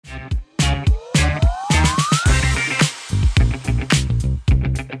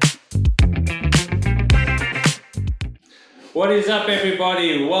What is up,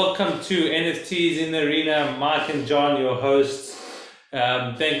 everybody? Welcome to NFTs in the Arena. Mike and John, your hosts.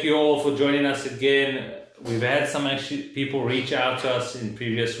 Thank you all for joining us again. We've had some actually people reach out to us in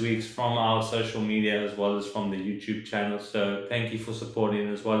previous weeks from our social media as well as from the YouTube channel. So thank you for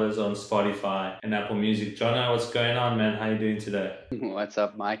supporting, as well as on Spotify and Apple Music. Jono, what's going on, man? How you doing today? What's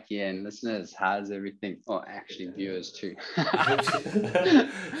up, Mikey and listeners? How's everything? Oh, actually, viewers too.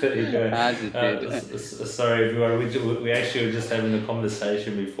 There you go. How's it, dude? Sorry, everyone. We actually were just having a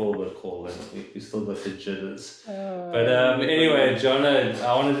conversation before the call, and we still got the jitters. But anyway, Brilliant. John,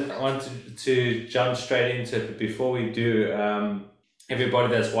 I wanted to jump straight into it. But before we do,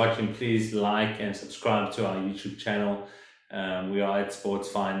 everybody that's watching, please like and subscribe to our YouTube channel. We are at Sports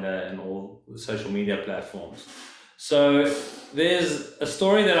Finder and all the social media platforms. So there's a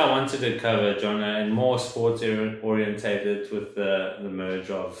story that I wanted to cover, John, and more sports orientated with the merge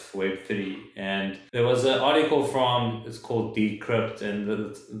of Web3. And there was an article from, it's called Decrypt, and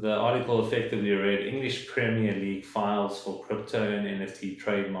the article effectively read English Premier League files for crypto and NFT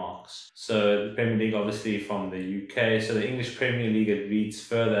trademarks. So the Premier League, obviously from the UK, so the English Premier League, it reads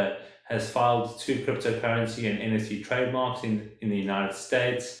further, has filed 2 cryptocurrency and NFT trademarks in the United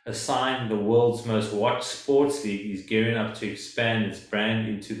States. Assigned the world's most watched sports league, is gearing up to expand its brand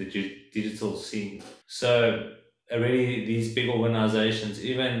into the digital scene. So already these big organizations,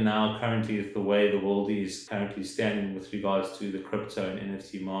 even now currently the way the world is currently standing with regards to the crypto and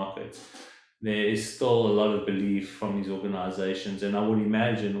NFT market, there is still a lot of belief from these organizations, and I would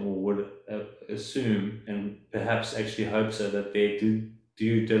imagine or would assume and perhaps actually hope so that they do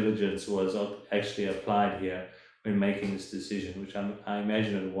due diligence was actually applied here when making this decision, which I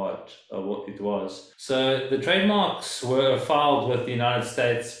imagine what it was. So the trademarks were filed with the United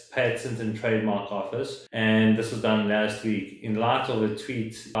States Patent and Trademark Office, and this was done last week in light of a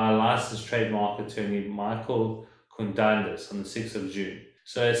tweet by licensed trademark attorney Michael Kundandis on the 6th of June.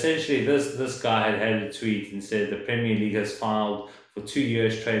 So essentially, this guy had a tweet and said the Premier League has filed for 2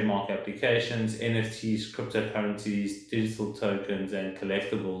 years trademark applications, NFTs, cryptocurrencies, digital tokens, and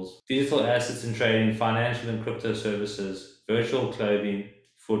collectibles, digital assets and trading, financial and crypto services, virtual clothing,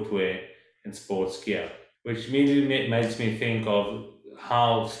 footwear, and sports gear. Which immediately makes me think of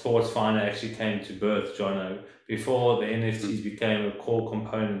how Sports Finder actually came to birth, Jono. Before the NFTs became a core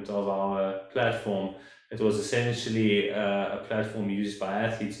component of our platform, it was essentially a platform used by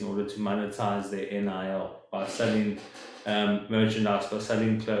athletes in order to monetize their NIL by selling merchandise, by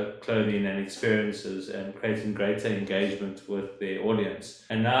selling clothing and experiences, and creating greater engagement with their audience.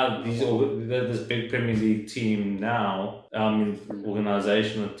 And now this big Premier League team now,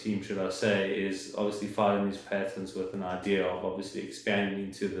 organizational team, should I say, is obviously filing these patents with an idea of obviously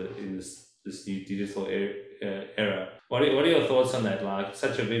expanding in this new digital era. What are your thoughts on that? Like,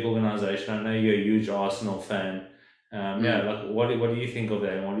 such a big organization. I know you're a huge Arsenal fan. Yeah, like what do you think of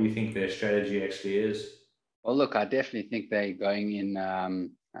that, and what do you think their strategy actually is? Well, look, I definitely think they're going in,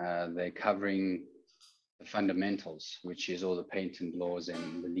 they're covering the fundamentals, which is all the patent laws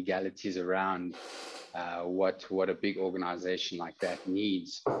and the legalities around what a big organization like that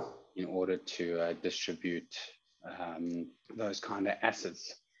needs in order to distribute those kind of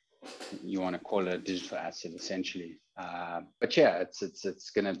assets. You want to call it a digital asset, essentially. But yeah, it's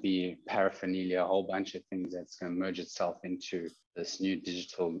going to be paraphernalia, a whole bunch of things that's going to merge itself into this new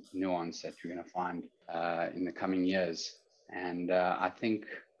digital nuance that you're going to find in the coming years. And I think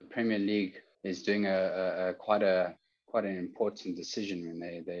the Premier League is doing quite an important decision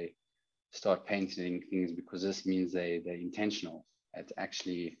when they start patenting things, because this means they're intentional at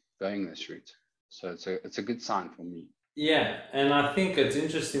actually going this route. So it's a good sign for me. Yeah, and I think it's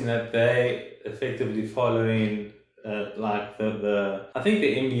interesting that they effectively following like the I think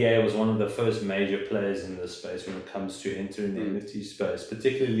the NBA was one of the first major players in this space when it comes to entering the NFT space,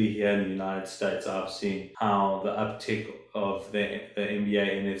 particularly here in the United States. I've seen how the uptick of the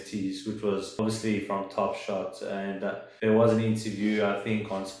NBA NFTs, which was obviously from Top Shot, and there was an interview I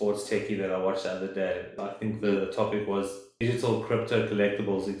think on Sports Techie that I watched the other day. I think the topic was digital crypto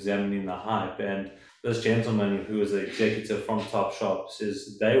collectibles examining the hype, and this gentleman who was the executive from Top Shop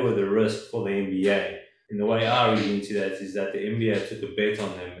says they were the risk for the NBA. And the way I read into that is that the NBA took a bet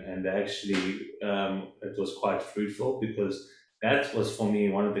on them, and actually it was quite fruitful, because that was for me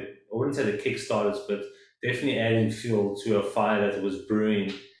one of the, I wouldn't say the kickstarters, but definitely adding fuel to a fire that was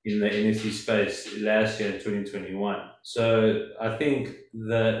brewing in the NFT space last year in 2021. So I think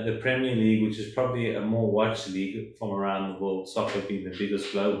the Premier League, which is probably a more watched league from around the world, soccer being the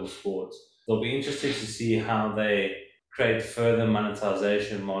biggest global sport, it'll be interesting to see how they create further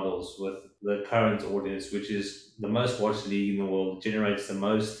monetization models with the current audience, which is the most watched league in the world, generates the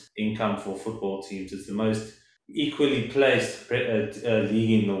most income for football teams. It's the most equally placed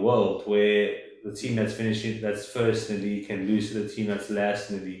league in the world, where the team that's finishing that's first in the league can lose to the team that's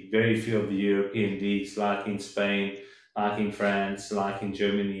last in the league. Very few of the European leagues, like in Spain, like in France, like in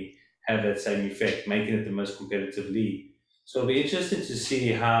Germany, have that same effect, making it the most competitive league. So it'll be interesting to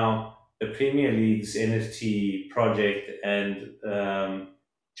see how the Premier League's NFT project and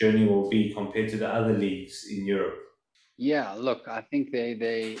journey will be compared to the other leagues in Europe. Yeah, look, I think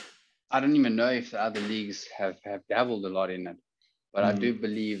I don't even know if the other leagues have dabbled a lot in it, but I do Mm.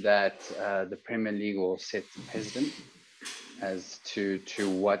 believe that the Premier League will set the precedent as to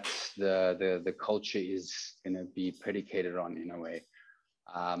what the culture is going to be predicated on in a way.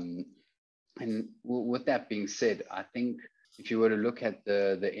 Um, and with that being said, I think if you were to look at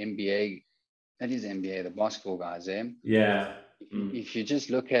the NBA, that is NBA, the basketball guys, Yeah. Mm. if you just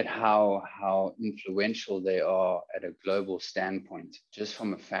look at how influential they are at a global standpoint, just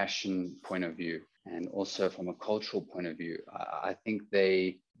from a fashion point of view and also from a cultural point of view, I think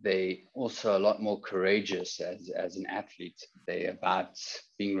they also a lot more courageous as an athlete. They about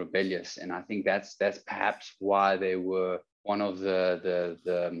being rebellious, and I think that's perhaps why they were one of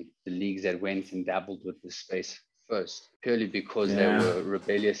the leagues that went and dabbled with the space first, purely because they Yeah. were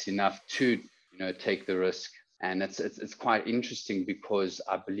rebellious enough to take the risk. And it's quite interesting because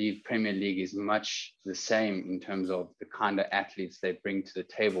I believe Premier League is much the same in terms of the kind of athletes they bring to the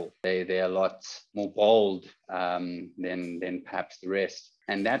table. They're a lot more bold than perhaps the rest,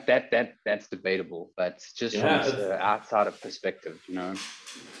 and that's debatable. But just from Yeah. an outsider perspective,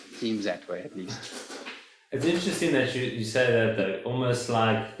 seems that way at least. It's interesting that you say that though, almost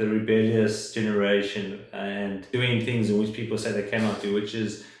like the rebellious generation and doing things in which people say they cannot do, which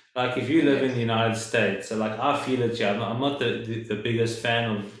is like if you live in Yes. the United States, so like I feel it, yeah, I'm not the biggest fan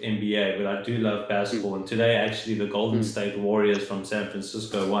of NBA, but I do love Mm, basketball. And today, actually, the Golden mm. State Warriors from San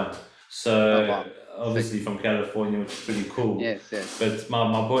Francisco won. Oh So wow, sick. obviously from California, which is pretty cool. Yes, yes. But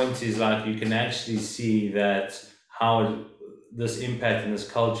my point is like you can actually see that how this impact and this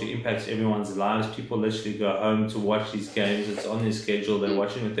culture impacts everyone's lives. People literally go home to watch these games. It's on their schedule. They're Mm,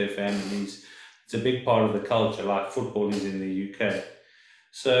 watching with their families. It's a big part of the culture, like football is in the UK. yeah,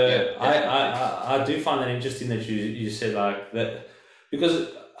 So definitely. I do find that interesting that you said like that, because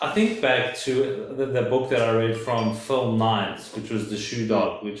I think back to the book that I read from Phil Knight, which was the Shoe Mm,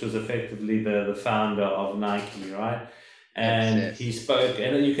 Dog, which was effectively the founder of Nike, right? yes, And yes. he spoke,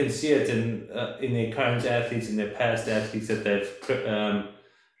 and you can see it in their current athletes, in their past athletes, that they've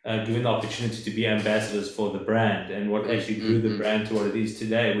given the opportunity to be ambassadors for the brand, and what Mm, actually grew mm, the mm, brand to what it is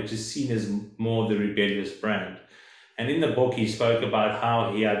today, which is seen as more of the rebellious brand. And in the book, he spoke about how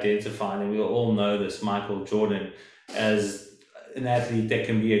he identified, and we all know this, Michael Jordan, as an athlete that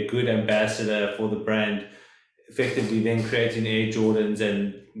can be a good ambassador for the brand, effectively then creating Air Jordans, and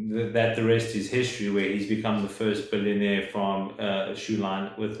that the rest is history, where he's become the first billionaire from a shoe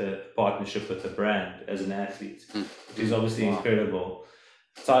line with a partnership with the brand as an athlete, mm, which is mm. obviously Wow. incredible.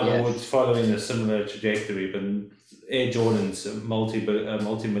 Tiger Woods Yes. following a similar trajectory, but Air Jordan's a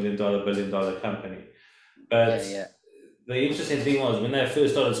multi-million dollar, billion-dollar company. Yeah, But yeah. the interesting thing was when they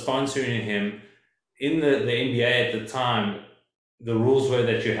first started sponsoring him in the NBA at the time, the rules were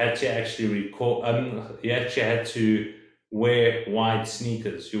that you had to actually you actually had to wear white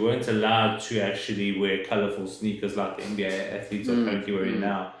sneakers. You weren't allowed to actually wear colorful sneakers like the NBA athletes are Mm, currently wearing mm.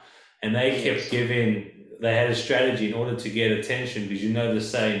 now. And they kept Yes. they had a strategy in order to get attention, because you know the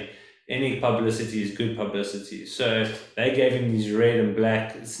saying, any publicity is good publicity. So they gave him these red and black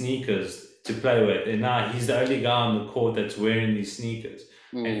sneakers to play with. And now he's the only guy on the court that's wearing these sneakers.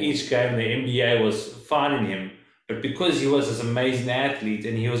 And Ooh. each game, the NBA was fining him. But because he was this amazing athlete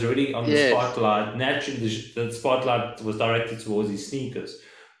and he was already on the Yes. spotlight, naturally the spotlight was directed towards his sneakers,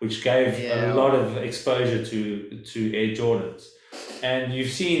 which gave a Yeah. lot of exposure to Air Jordans. And you've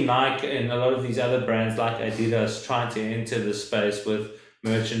seen Nike and a lot of these other brands like Adidas trying to enter the space with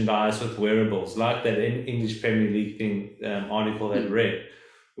merchandise, with wearables, like that English Premier League thing article that I Mm. read.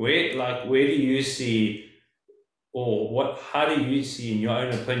 Where do you see, or how do you see, in your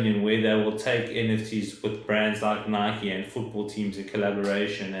own opinion, where they will take NFTs with brands like Nike and football teams in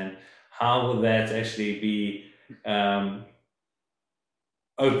collaboration, and how will that actually be um,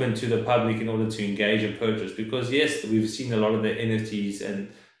 open to the public in order to engage and purchase? Because yes, we've seen a lot of the NFTs, and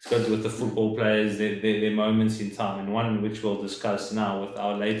it's got to do with the Mm. football players, their moments in time, and one which we'll discuss now with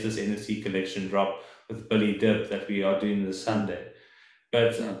our latest NFT collection drop with Billy Dip that we are doing this Mm. Sunday.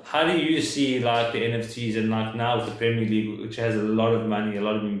 But Mm. how do you see like the NFTs, and like now with the Premier League, which has a lot of money, a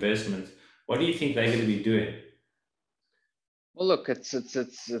lot of investment? What do you think they're going to be doing? Well, look, it's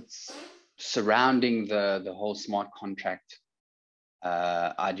surrounding the whole smart contract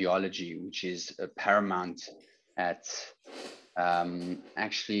ideology, which is paramount at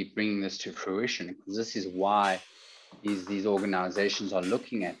actually bringing this to fruition, because this is why these organizations are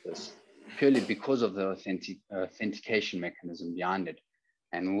looking at this, purely because of the authentication mechanism behind it.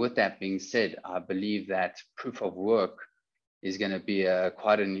 And with that being said, I believe that proof of work is going to be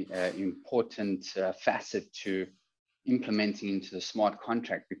quite an important facet to implementing into the smart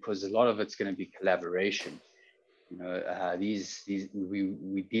contract, because a lot of it's going to be collaboration. You know,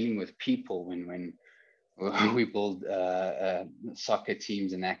 we're dealing with people when we build soccer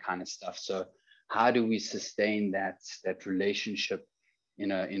teams and that kind of stuff. So how do we sustain that relationship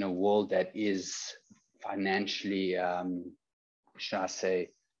in a world that is financially, should I say,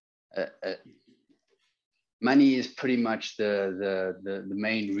 money is pretty much the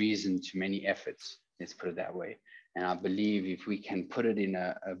main reason to many efforts. Let's put it that way. And I believe if we can put it in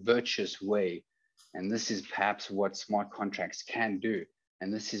a virtuous way, and this is perhaps what smart contracts can do,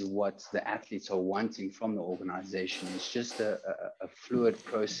 and this is what the athletes are wanting from the organization, it's just a fluid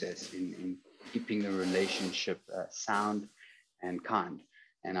process in keeping the relationship sound and kind.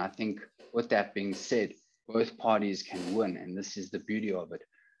 And I think with that being said, both parties can win, and this is the beauty of it.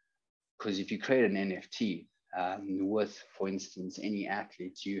 Because if you create an NFT with, for instance, any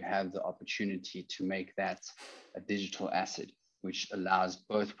athlete, you have the opportunity to make that a digital asset, which allows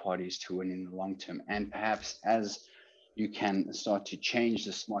both parties to win in the long term. And perhaps as you can start to change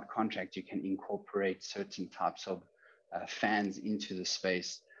the smart contract, you can incorporate certain types of fans into the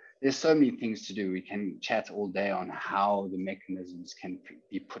space. There's so many things to do. We can chat all day on how the mechanisms can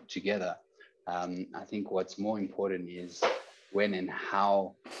be put together. I think what's more important is when and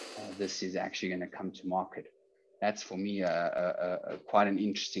how this is actually going to come to market. That's for me quite an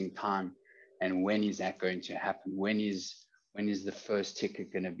interesting time. And when is that going to happen? When is the first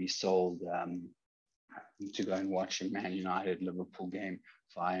ticket going to be sold to go and watch a Man United Liverpool game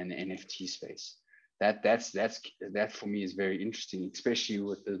via an NFT space? That for me is very interesting, especially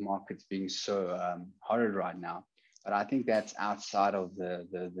with the markets being so horrid right now. But I think that's outside of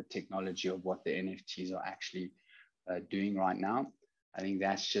the technology of what the NFTs are actually doing right now. I think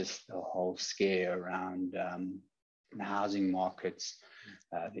that's just the whole scare around the housing markets,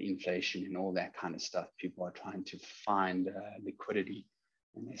 the inflation and all that kind of stuff. People are trying to find liquidity,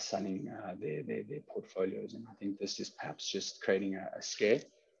 and they're selling their portfolios. And I think this is perhaps just creating a scare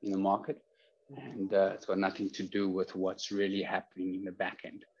in the market. And it's got nothing to do with what's really happening in the back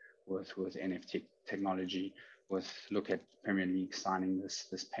end with NFT technology. Look at Premier League signing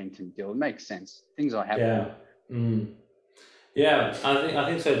this patent deal. It makes sense. Things are happening. Yeah. Yeah, I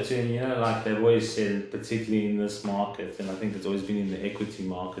think so too. And you know, like they've always said, particularly in this market, and I think it's always been in the equity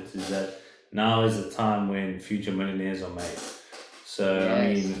market, is that now is the time when future millionaires are made. So Yes,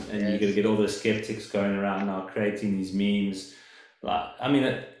 I mean, and you're gonna get all the skeptics going around now creating these memes. Like, I mean,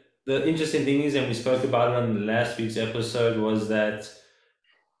 the interesting thing is, and we spoke about it on last week's episode, was that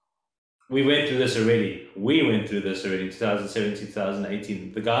we went through this already. We went through this already in 2017,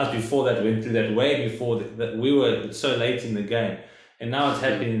 2018. The guys before that went through that way before that. We were so late in the game. And now it's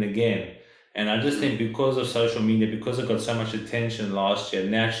happening again. And I just think because of social media, because it got so much attention last year,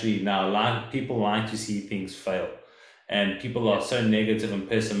 naturally now people like to see things fail. And people are so negative and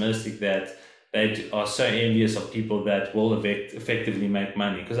pessimistic that they are so envious of people that will effectively make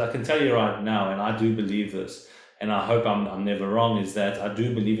money. Because I can tell you right now, and I do believe this, and I hope I'm never wrong, is that I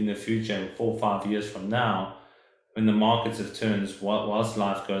do believe in the future, in 4 or 5 years from now, when the markets have turned, whilst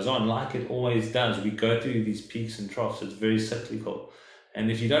life goes on, like it always does, we go through these peaks and troughs. It's very cyclical. And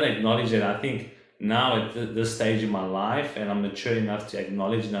if you don't acknowledge it, I think now at this stage in my life, and I'm mature enough to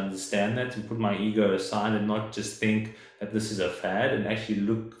acknowledge and understand that, and put my ego aside and not just think that this is a fad, and actually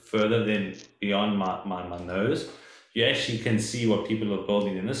look further than beyond my nose, you actually can see what people are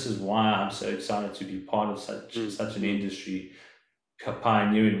building. And this is why I'm so excited to be part of such an industry,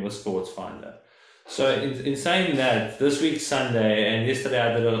 pioneering with SportsFinder. So in saying that, this week Sunday and yesterday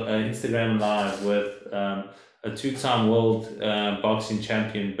I did an Instagram live with a two-time world boxing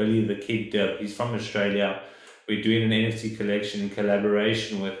champion, Billy the Kid Dip. He's from Australia. We're doing an NFT collection in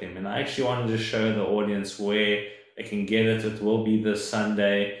collaboration with him. And I actually wanted to show the audience where they can get it. It will be this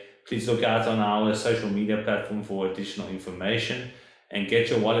Sunday. Please look out on our social media platform for additional information and get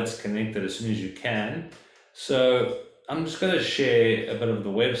your wallets connected as soon as you can. So I'm just going to share a bit of the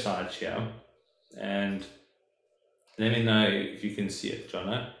website here and let me know if you can see it,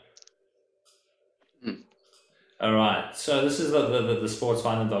 Jono. All right, so this is the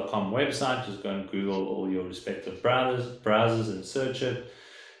sportsfinder.com website. Just go and Google all your respective browsers and search it.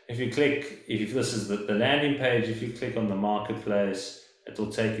 If this is the landing page, if you click on the marketplace, it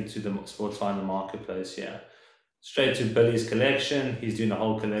will take you to the SportsFinder marketplace here. Straight to Billy's collection. He's doing a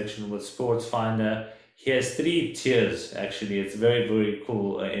whole collection with SportsFinder. he has three tiers actually. It's very, very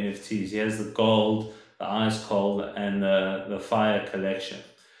cool NFTs. He has the gold, the ice cold, and the fire collection,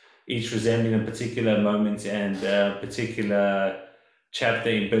 each resembling a particular moment and a particular chapter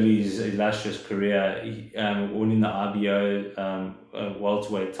in Billy's illustrious career, winning the RBO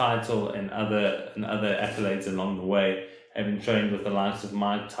welterweight title and other accolades along the way, having trained with the likes of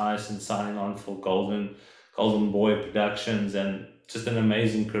Mike Tyson, signing on for Golden Boy Productions, and just an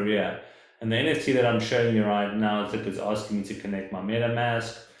amazing career. And the NFT that I'm showing you right now, I think it's asking me to connect my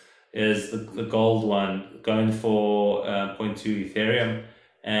MetaMask, is the gold one going for zero point 0.2 Ethereum.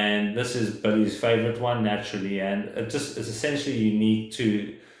 And this is Billy's favorite one naturally, and it just is essentially unique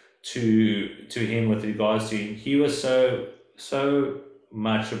to him with regards to him. He was so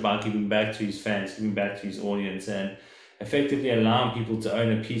much about giving back to his fans, giving back to his audience, and effectively allowing people to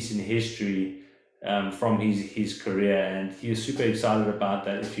own a piece in history from his career. And he was super excited about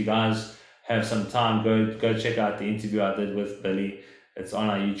that. If you guys have some time, go check out the interview I did with Billy. It's on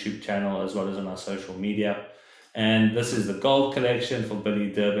our YouTube channel as well as on our social media. And this is the gold collection for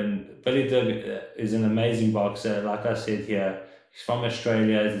Billy Durbin. Billy Durbin is an amazing boxer. Like I said here, he's from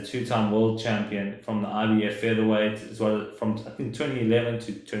Australia. He's a two-time world champion from the IBF featherweight, as well as from I think 2011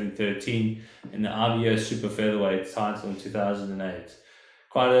 to 2013 in the IBF super featherweight title in 2008.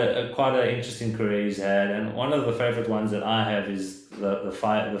 Quite an interesting career he's had, and one of the favorite ones that I have is the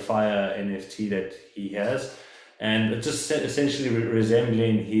fire NFT that he has, and it just essentially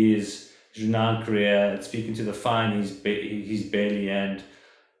resembling his renowned career and speaking to the fire he's barely, and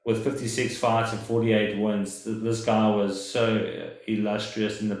with 56 fights and 48 wins, this guy was so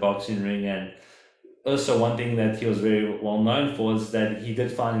illustrious in the boxing ring. And also one thing that he was very well known for is that he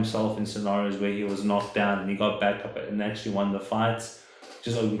did find himself in scenarios where he was knocked down and he got back up and actually won the fights, which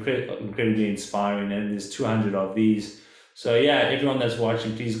is incredibly inspiring. And there's 200 of these. So yeah, everyone that's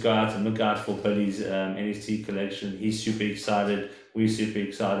watching, please go out and look out for Billy's NFT collection. He's super excited. We're super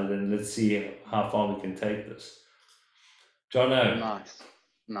excited, and let's see how far we can take this. Jono, Nice,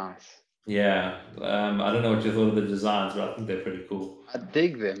 nice. yeah, I don't know what you thought of the designs, but I think they're pretty cool. I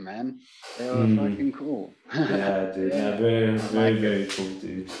dig them, man. They were Mm. fucking cool. Yeah, dude. No, Yeah, very, I very, like it. very cool,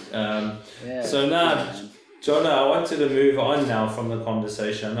 dude. Yeah, So cool, now, man. Jonah, I wanted to move on now from the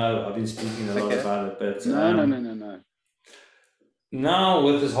conversation. I know I've been speaking a lot Okay. about it, but No, no, no, no, no. now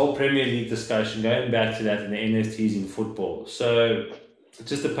with this whole Premier League discussion, going back to that and the NFTs in football. So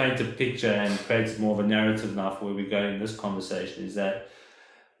just to paint a picture and create more of a narrative now for where we're going in this conversation is that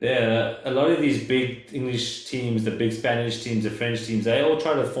there a lot of these big English teams, the big Spanish teams, the French teams, they all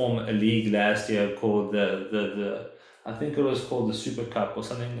tried to form a league last year called the I think it was called the Super Cup or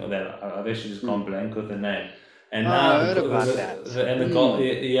something like that. I've actually just gone Hmm. blank with the name. And Oh, I now heard about that. the golf, Hmm.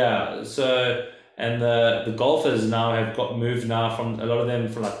 yeah. So and the golfers now have got moved now from a lot of them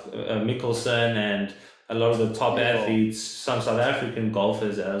from like Mickelson and a lot of the top Yo. athletes, some South African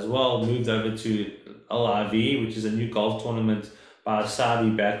golfers as well, moved over to LIV, which is a new golf tournament by a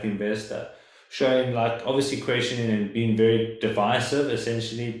Saudi-backed investor, showing like obviously questioning and being very divisive,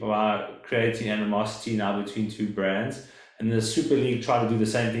 essentially by creating animosity now between two brands. And the Super League tried to do the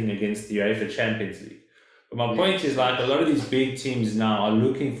same thing against the UEFA Champions League. But my point Yes, is like a yes. lot of these big teams now are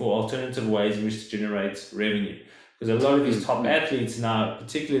looking for alternative ways in which to generate revenue. Because a lot of these Hmm. top Hmm. athletes now,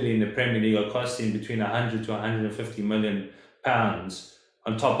 particularly in the Premier League, are costing between 100 to 150 million pounds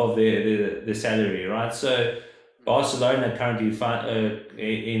on top of their salary, right? So Barcelona currently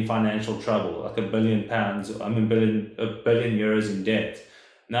in financial trouble, like £1 billion, a billion euros in debt.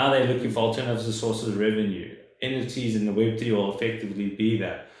 Now they're looking Hmm. for alternative sources of revenue. NFTs and the Web3 will effectively be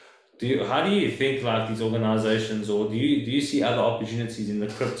that. How do you think like these organizations, or do you see other opportunities in the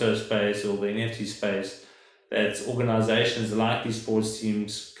crypto space or the NFT space that organizations like these sports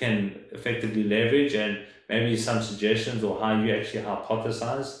teams can effectively leverage, and maybe some suggestions or how you actually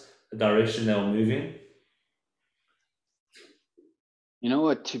hypothesize the direction they're moving? You know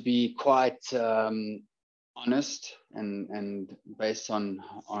what? To be quite honest and based on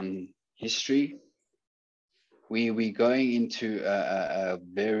history, we going into a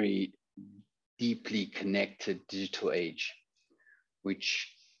very deeply connected digital age,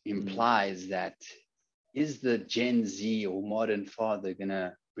 which Mm, implies that is the Gen Z or modern father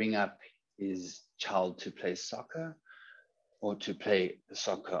gonna bring up his child to play soccer or to play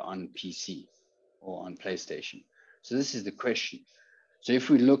soccer on PC or on PlayStation? So this is the question. So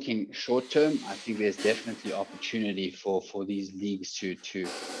if we're looking short term, I think there's definitely opportunity for these leagues to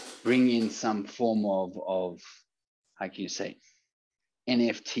bring in some form of how can you say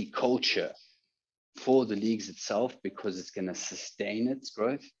NFT culture for the leagues itself, because it's going to sustain its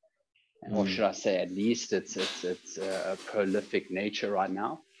growth, or mm, should I say, at least it's a prolific nature right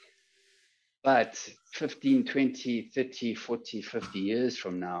now. But 15, 20, 30, 40, 50 years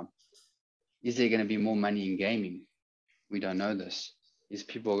from now, is there going to be more money in gaming? We don't know this. Is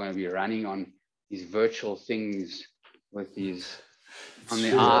people going to be running on these virtual things with these on It's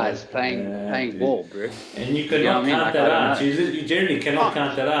their true, right? eyes playing Dude. ball, bro? And you You get what I cannot mean? count Like, that I don't out. know. You generally You cannot can't.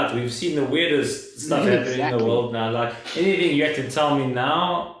 count that out. We've seen the weirdest stuff happening in the Exactly. world now. Like anything you have to tell me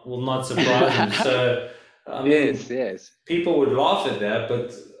now will not surprise me. So, I Yes, mean, yes. people would laugh at that,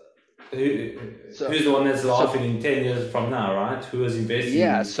 but who, So, who's the one that's so laughing in 10 years from now, right? Who is investing in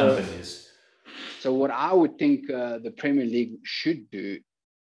yeah. these companies? So what I would think the Premier League should do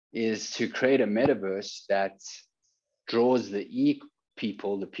is to create a metaverse that draws the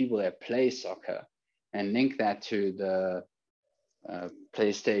people, the people that play soccer, and link that to the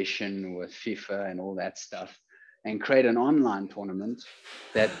PlayStation with FIFA and all that stuff, and create an online tournament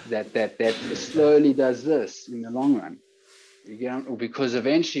that slowly does this in the long run. You know, because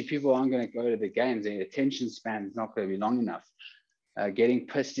eventually people aren't going to go to the games. Their attention span is not going to be long enough. Getting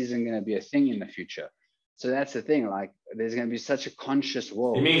pissed isn't going to be a thing in the future. So that's the thing. Like, there's going to be such a conscious You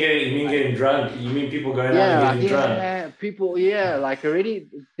world. mean Like, getting drunk? You mean people going out and yeah, like getting drunk? people, yeah, like already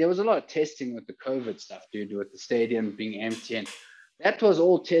there was a lot of testing with the COVID stuff, dude, with the stadium being empty, and that was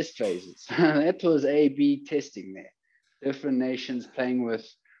all test phases. That was A/B testing there. Different nations playing with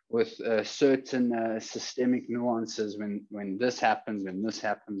certain systemic nuances when this happens, when this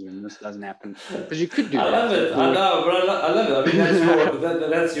happens, when this doesn't happen, because you could do I that. love You it. I could, know, but I love it. I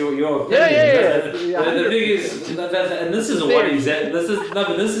mean, that's your yeah, opinion. yeah, yeah, yeah, The hundred thing percent. is, and this It's a is what theory. exactly this is. No,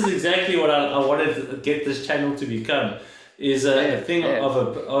 but this is exactly what I wanted to get this channel to become. Is a Yes, thing yes, of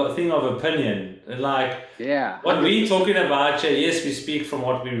a thing of opinion. Like yeah, what hundred we're percent. talking about here. Yes, we speak from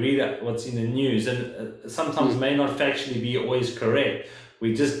what we read, what's in the news, and sometimes Mm, may not factually be always correct.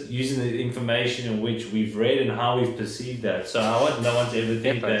 We're just using the information in which we've read and how we've perceived that. So I want no one to ever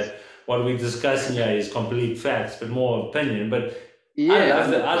think efforts. that what we're discussing here is complete facts, but more opinion. But I Yeah, love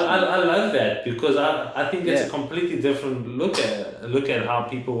that. hundred percent. I love that because I think it's a Yeah. completely different look at how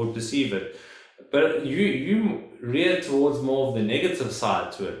people would perceive it. But you rear towards more of the negative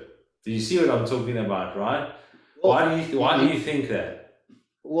side to it. Do you see what I'm talking about, right? Well, Why do you think that?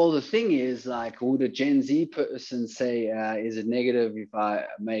 well, the thing is, like, would a Gen Z person say, is it negative if I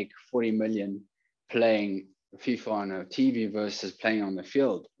make 40 million playing FIFA on a TV versus playing on the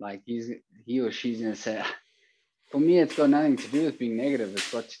field? Like, he or she's going to say, for me, it's got nothing to do with being negative.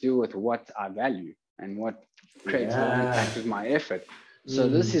 It's got to do with what I value and what creates more Yeah. impact with my effort. So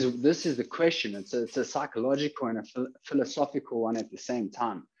Mm. this is the question. It's a psychological and a philosophical one at the same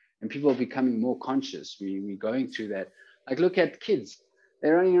time. And people are becoming more conscious. We're going through that. Like, look at kids.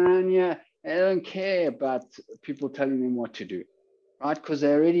 They're running around here. They don't care about people telling them what to do, right? Because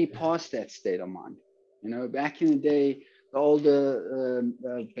they're already past that state of mind. You know, back in the day, the older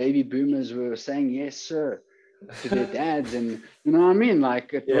baby boomers were saying yes, sir, to their dads, and you know what I mean.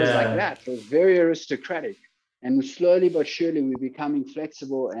 Like, it was like Yeah. that. It was very aristocratic, and slowly but surely we're becoming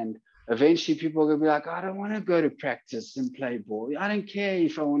flexible, and eventually people are gonna be like, I don't want to go to practice and play ball. I don't care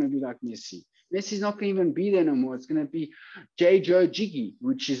if I want to be like Messi. Messi's not going to even be there no more. It's going to be J. Joe Jiggy,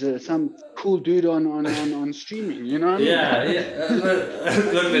 which is some cool dude on streaming. You know what I mean? Yeah, yeah. Look,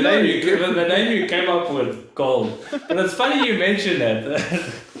 Who knows, the name you came up with, gold. But it's funny you mentioned that,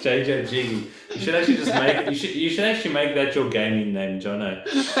 JJ Jiggy. You should actually just make you should actually make that your gaming name, Jono.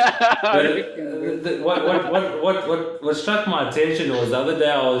 I But reckon, bro. what struck my attention was the other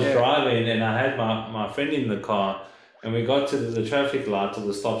day I was Yeah. driving and I had my friend in the car and we got to the traffic light or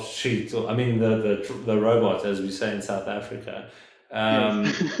the stop street, or I mean the robot as we say in South Africa. Yes.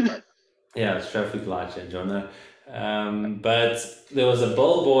 Um, yeah, it's traffic lights and John. But there was a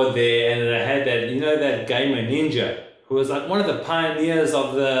billboard there, and it had that that gamer Ninja, who was like one of the pioneers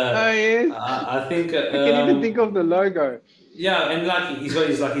of the. Oh yes. I think, I can even think of the logo. yeah, and like he's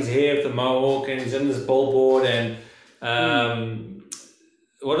got his hair with the mohawk, and he's in this billboard, and Hmm.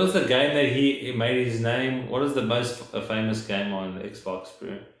 what was the game that he made his name? What is the most famous game on Xbox,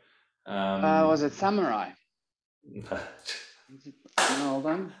 bro? Was Um, it Samurai? No, hold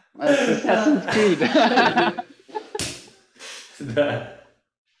on. It's Assassin's Creed.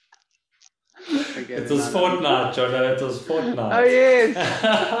 Forget it it. was No, no. Fortnite, John. It was Oh Fortnite.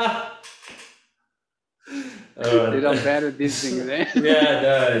 yes. Dude, I'm Alright. bad at these things, eh? Yeah,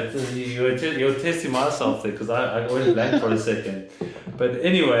 no, you were testing myself there because I went blank for a second. But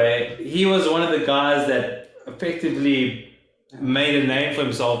anyway, he was one of the guys that effectively made a name for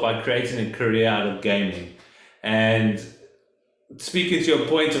himself by creating a career out of gaming. And speaking to your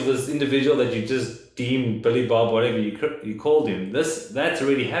point of this individual that you just deemed Billy Bob, whatever you called him, that's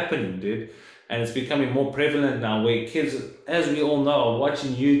already happening, dude. and it's becoming more prevalent now where kids, as we all know, are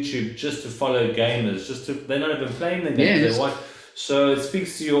watching YouTube just to follow gamers, they're not even playing the games, they Yes, watch. So it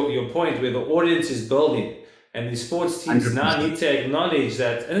speaks to your point where the audience is building. And the sports teams now 100%. need to acknowledge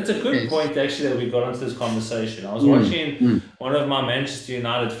that, and it's a good Yes. point actually that we got into this conversation. I was Mm, watching mm. one of my Manchester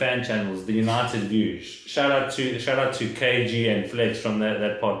United fan channels, the United View. Shout out to KG and Flex from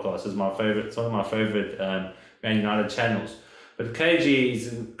that podcast. It's my favorite. It's one of my favorite Man United channels. But KG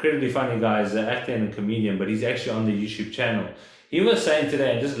is an incredibly funny guy. He's an actor and a comedian, but he's actually on the YouTube channel. He was saying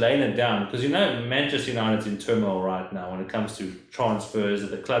today, and just laying it down, because Manchester United's in turmoil right now when it comes to transfers.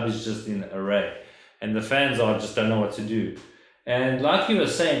 The club is just in array, and the fans just don't know what to do. And like he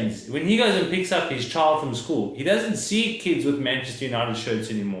was saying, when he goes and picks up his child from school, he doesn't see kids with Manchester United shirts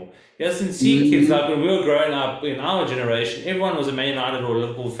anymore. He doesn't see kids Mm, like when we were growing up in our generation, everyone was a Man United or a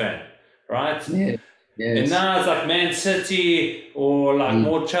Liverpool fan, right? yes, And yes. now it's like Man City or like Mm,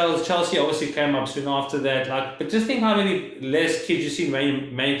 more Chelsea. Chelsea obviously came up soon after that. Like, but just think how many less kids you see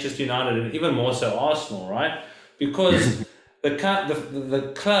in Manchester United and even more so Arsenal, right? Because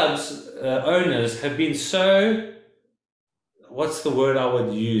the club's owners have been so, what's the word I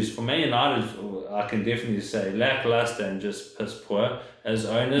would use for Man United? I can definitely say lackluster and just piss poor as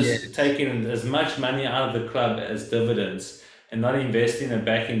owners, yes. taking as much money out of the club as dividends and not investing it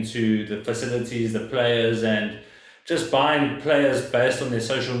back into the facilities, the players, and just buying players based on their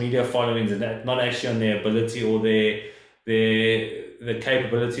social media followings and not actually on their ability or their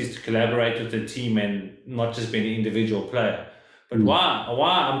capabilities to collaborate with the team and not just being an individual player. But Mm,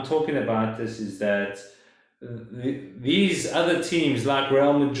 why I'm talking about this is that these other teams like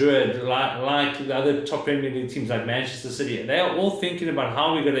Real Madrid, like the other top Premier League teams like Manchester City, they are all thinking about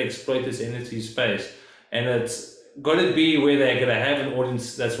how we're going to exploit this NFT space, and it's got to be where they're going to have an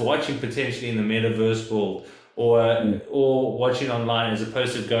audience that's watching potentially in the metaverse world mm. or watching online as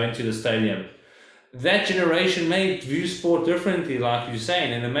opposed to going to the stadium. That generation may view sport differently, like you're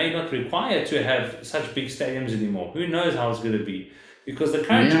saying, and it may not require to have such big stadiums anymore. Who knows how it's going to be? Because the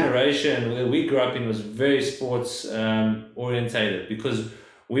current Yeah. generation that we grew up in was very sports orientated. Because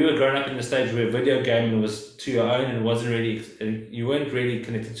we were growing up in the stage where video gaming was to your own and wasn't really, you weren't really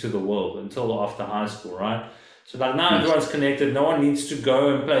connected to the world until after high school, right? So like now Yes. everyone's connected. No one needs to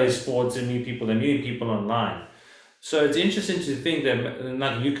go and play sports and meet people. They're meeting people online. So it's interesting to think that,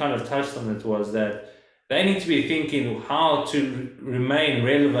 like you kind of touched on it, was that they need to be thinking how to remain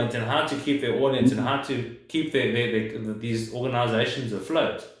relevant and how to keep their audience and Mm, how to keep these organizations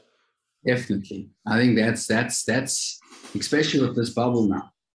afloat. definitely. I think that's especially with this bubble now.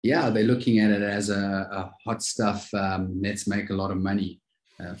 Yeah, they're looking at it as a hot stuff. Let's make a lot of money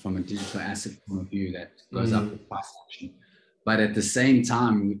from a digital asset point of view that goes up Mm. with price action. But at the same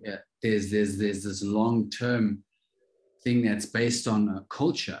time, there's this long term thing that's based on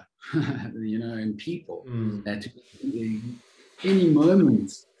culture, and people Mm. that any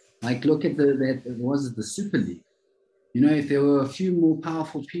moment, like look at that was it the Super League. If there were a few more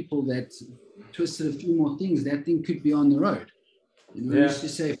powerful people that twisted a few more things, that thing could be on the road. Yeah. Who's to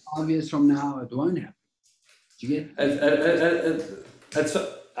say 5 years from now it won't happen? Do you get? It, it, it, it's,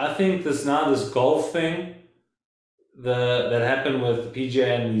 I think this golf thing that happened with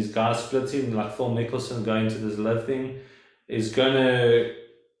PGA and these guys splitting, like Phil Mickelson going to this live thing, is going to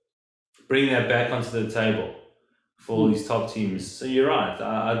bring that back onto the table for all Hmm. these top teams. So you're right.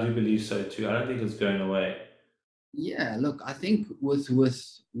 I do believe so too. I don't think it's going away. Yeah, look, I think with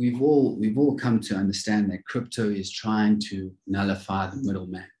we've all come to understand that crypto is trying to nullify the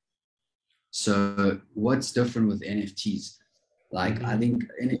middleman. So what's different with NFTs? Like I Mm-hmm. think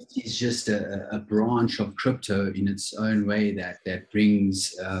NFT is just a branch of crypto in its own way that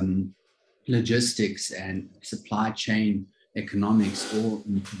brings logistics and supply chain economics all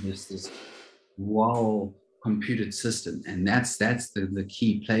into this well computed system, and that's the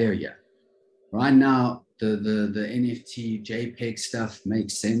key player here. Right now, the NFT JPEG stuff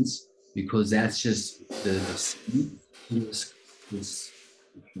makes sense because that's just the seed in this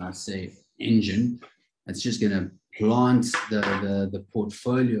I say engine that's just going to plant the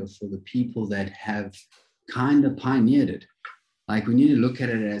portfolio for the people that have kind of pioneered it. Like we need to look at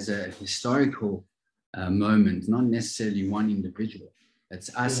it as a historical moment, not necessarily one individual.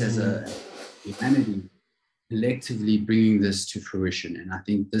 It's us as Mm-hmm. a humanity collectively bringing this to fruition, and I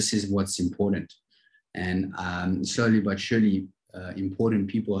think this is what's important. And slowly but surely, important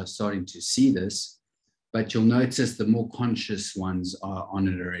people are starting to see this. But you'll notice the more conscious ones are on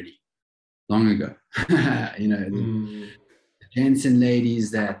it already, long ago. The Mm. gents and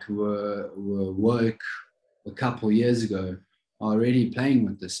ladies that were woke a couple years ago are already playing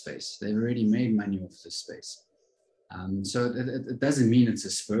with this space. They've already made money off this space. So it doesn't mean it's a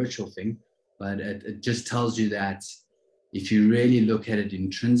spiritual thing, but it just tells you that if you really look at it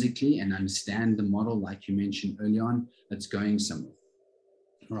intrinsically and understand the model, like you mentioned early on, it's going somewhere.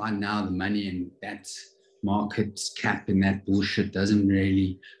 Right now, the money and that market cap and that bullshit doesn't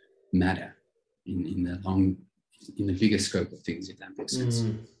really matter in the bigger scope of things, if that makes sense.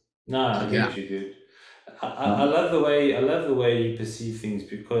 No, I Yeah. get you, dude. I love the way you perceive things,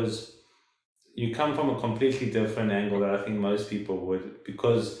 because you come from a completely different angle that I think most people would,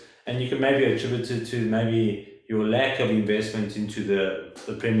 because, and you can maybe attribute it to maybe your lack of investment into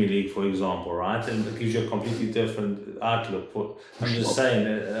the Premier League, for example, right? And it gives you a completely different outlook. I'm just saying,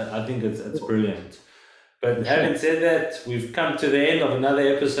 I think it's brilliant. But having said that, we've come to the end of another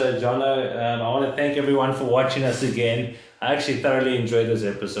episode, Jono. I want to thank everyone for watching us again. I actually thoroughly enjoyed this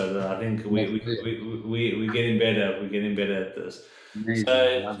episode. I think we're getting better. We're getting better at this. Amazing.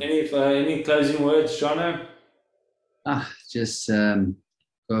 So, any closing words, Jono? Just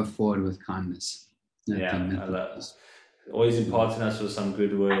go forward with kindness. Always imparting us with some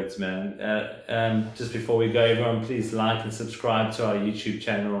good words, man. Just before we go, everyone, please like and subscribe to our YouTube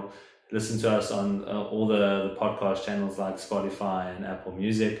channel. Listen to us on all the podcast channels like Spotify and Apple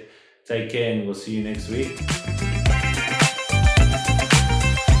Music. Take care, and we'll see you next week.